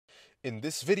In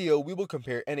this video, we will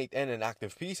compare N8N and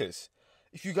ActivePieces.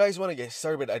 If you guys want to get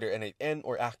started with either N8N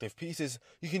or ActivePieces,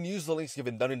 you can use the links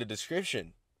given down in the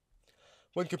description.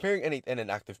 When comparing N8N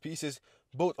and ActivePieces,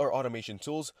 both are automation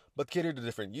tools but cater to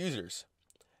different users.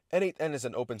 N8N is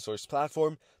an open source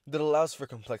platform that allows for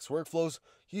complex workflows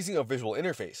using a visual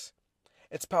interface.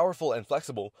 It's powerful and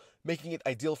flexible, making it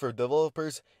ideal for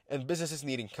developers and businesses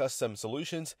needing custom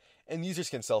solutions, and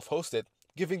users can self-host it,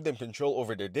 giving them control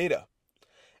over their data.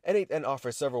 N8N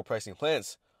offers several pricing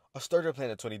plans: a starter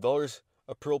plan at $20,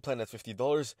 a Pro plan at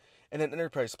 $50, and an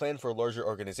enterprise plan for larger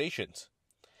organizations.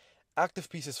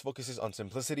 ActivePieces focuses on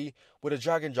simplicity with a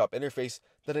drag-and-drop interface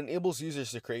that enables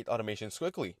users to create automations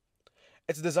quickly.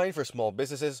 It's designed for small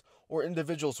businesses or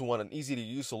individuals who want an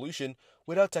easy-to-use solution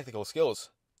without technical skills.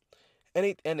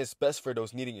 N8N is best for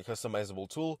those needing a customizable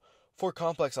tool for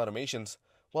complex automations,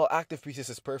 while ActivePieces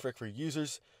is perfect for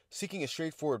users seeking a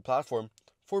straightforward platform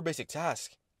for basic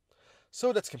tasks.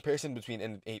 So that's comparison between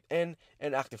N8N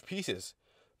and ActivePieces.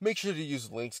 Make sure to use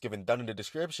the links given down in the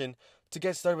description to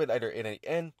get started with either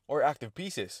N8N or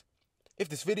ActivePieces. If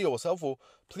this video was helpful,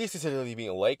 please consider leaving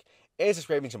a like and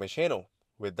subscribing to my channel.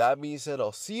 With that being said,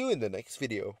 I'll see you in the next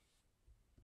video.